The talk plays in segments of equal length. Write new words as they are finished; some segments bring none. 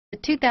The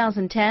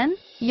 2010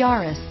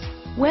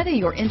 Yaris. Whether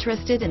you're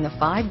interested in the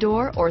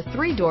 5-door or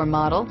 3-door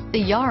model,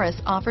 the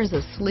Yaris offers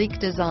a sleek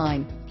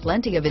design,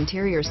 plenty of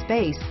interior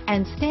space,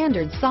 and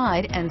standard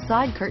side and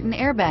side curtain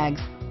airbags,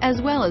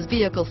 as well as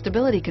vehicle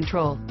stability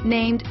control.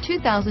 Named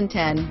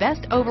 2010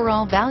 Best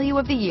Overall Value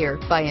of the Year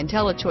by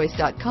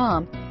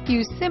IntelliChoice.com,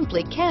 you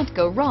simply can't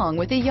go wrong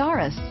with a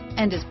Yaris,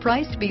 and is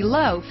priced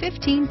below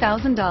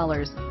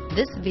 $15,000.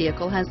 This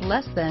vehicle has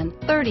less than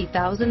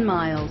 30,000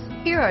 miles.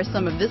 Here are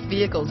some of this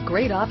vehicle's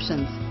great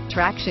options: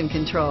 traction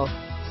control,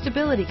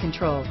 stability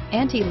control,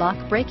 anti-lock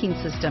braking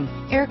system,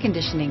 air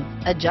conditioning,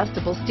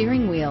 adjustable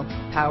steering wheel,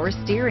 power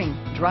steering,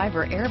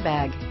 driver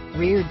airbag,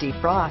 rear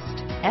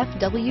defrost,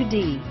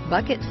 FWD,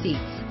 bucket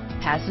seats,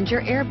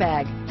 passenger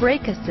airbag,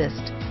 brake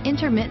assist,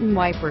 intermittent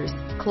wipers,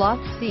 cloth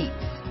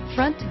seats,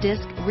 front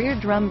disc rear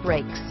drum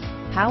brakes,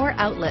 power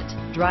outlet,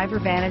 driver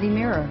vanity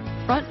mirror,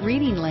 front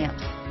reading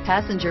lamps,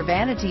 passenger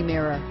vanity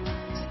mirror,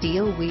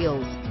 steel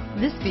wheels.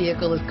 This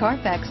vehicle is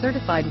CARFAX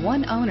certified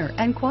one owner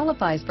and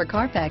qualifies for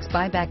CARFAX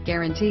buyback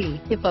guarantee.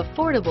 If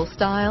affordable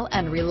style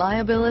and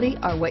reliability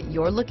are what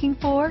you're looking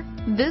for,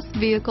 this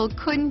vehicle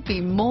couldn't be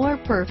more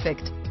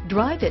perfect.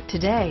 Drive it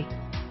today.